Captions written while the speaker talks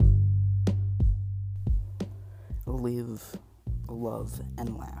live, love,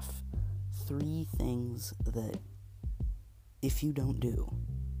 and laugh. 3 things that if you don't do,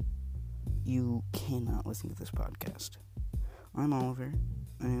 you cannot listen to this podcast. I'm Oliver,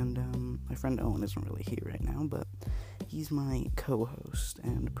 and my friend Owen isn't really here right now, but he's my co-host,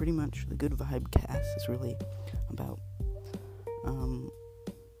 and pretty much the Good Vibe Cast is really about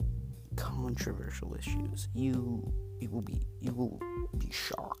controversial issues. You will be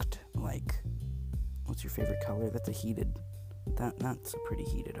shocked. Like, what's your favorite color? That's a pretty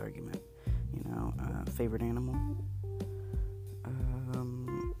heated argument. Favorite animal?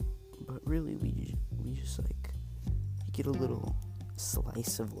 But really, we just you get a little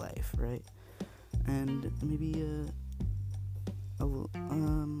slice of life, right? And maybe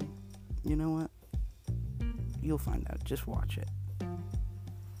you know what? You'll find out. Just watch it.